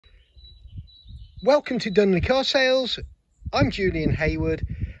Welcome to Dunley Car Sales. I'm Julian Hayward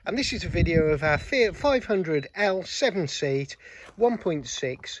and this is a video of our Fiat 500L 7-seat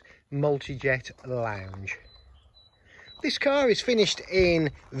 1.6 multi-jet lounge. This car is finished in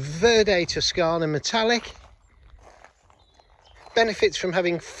Verde Toscana metallic. Benefits from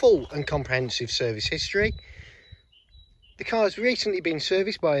having full and comprehensive service history. The car has recently been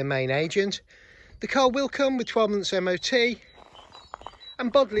serviced by a main agent. The car will come with 12 months MOT. And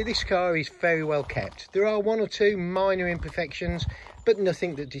bodily, this car is very well kept. There are one or two minor imperfections, but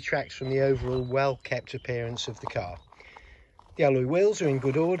nothing that detracts from the overall well-kept appearance of the car. The alloy wheels are in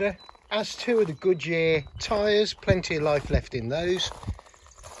good order, as too are the Goodyear tyres, plenty of life left in those.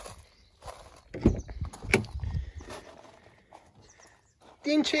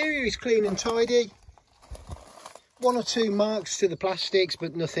 The interior is clean and tidy. One or two marks to the plastics,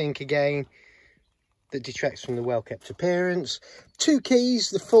 but nothing again that detracts from the well-kept appearance. 2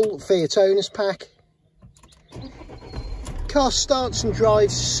 keys, the full Fiat Owners Pack. Car starts and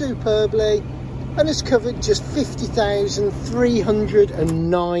drives superbly and has covered just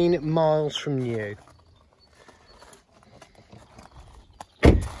 50,309 miles from new.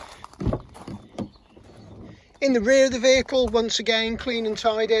 In the rear of the vehicle, once again, clean and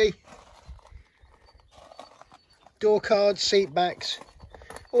tidy. Door cards, seat backs,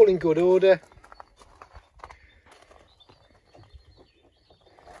 all in good order.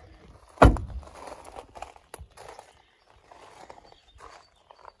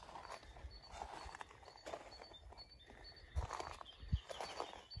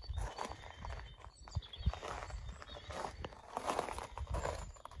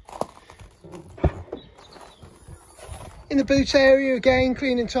 In the boot area, again,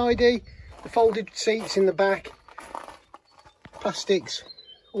 clean and tidy. The folded seats in the back. Plastics,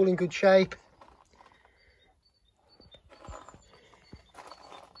 all in good shape.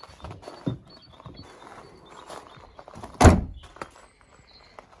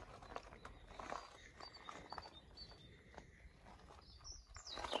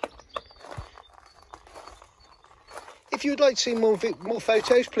 If you would like to see more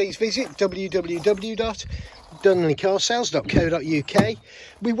photos, please visit www.dunleycarsales.co.uk.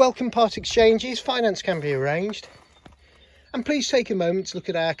 We welcome part exchanges, finance can be arranged. And please take a moment to look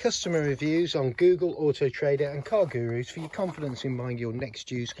at our customer reviews on Google, Auto Trader and Car Gurus for your confidence in buying your next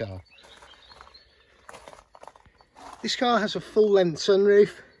used car. This car has a full length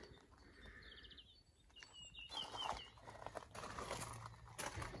sunroof.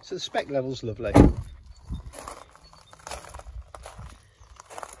 So the spec level's lovely.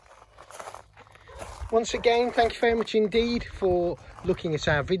 Once again, thank you very much indeed for looking at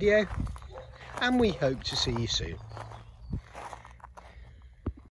our video, and we hope to see you soon.